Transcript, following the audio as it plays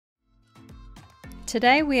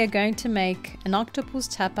Today we are going to make an octopus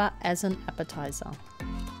tapa as an appetizer.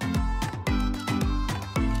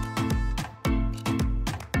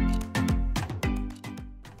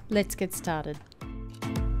 Let's get started.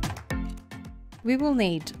 We will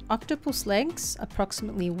need octopus legs,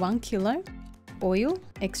 approximately 1 kilo, oil,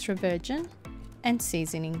 extra virgin, and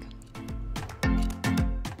seasoning.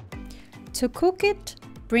 To cook it,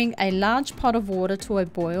 bring a large pot of water to a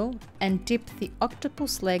boil and dip the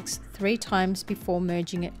octopus legs 3 times before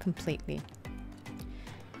merging it completely.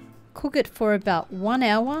 Cook it for about 1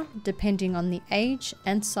 hour, depending on the age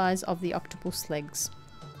and size of the octopus legs.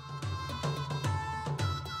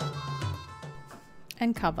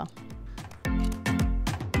 And cover.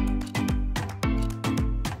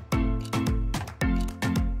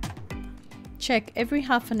 Check every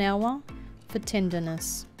half an hour for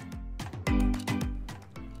tenderness.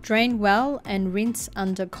 Drain well and rinse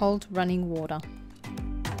under cold running water.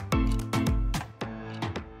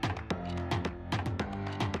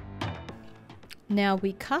 Now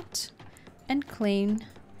we cut and clean,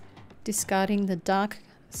 discarding the dark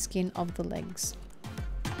skin of the legs.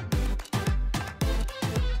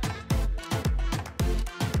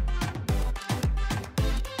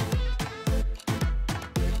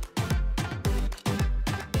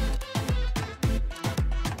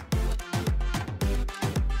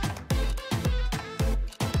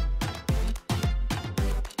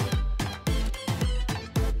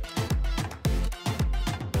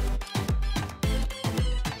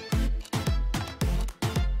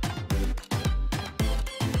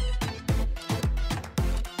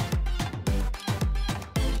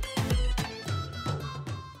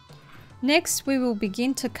 Next, we will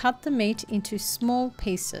begin to cut the meat into small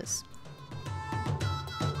pieces.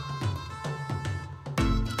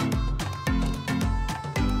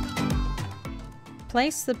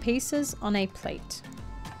 Place the pieces on a plate.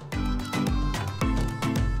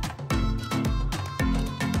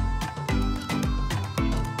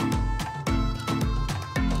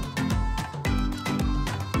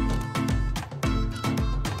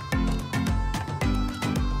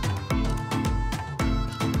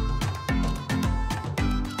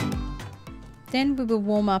 Then we will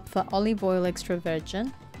warm up the olive oil extra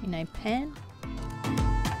virgin in a pan.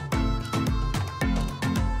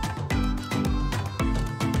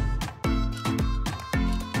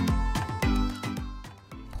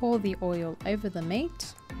 Pour the oil over the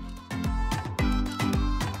meat.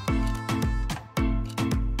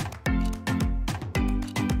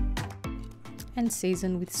 And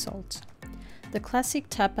season with salt. The classic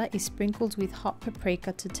tapa is sprinkled with hot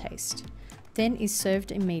paprika to taste, then is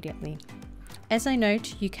served immediately. As a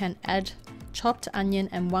note, you can add chopped onion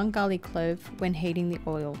and 1 garlic clove when heating the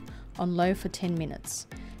oil on low for 10 minutes,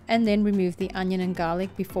 and then remove the onion and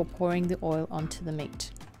garlic before pouring the oil onto the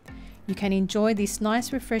meat. You can enjoy this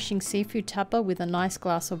nice refreshing seafood tapa with a nice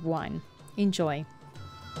glass of wine. Enjoy!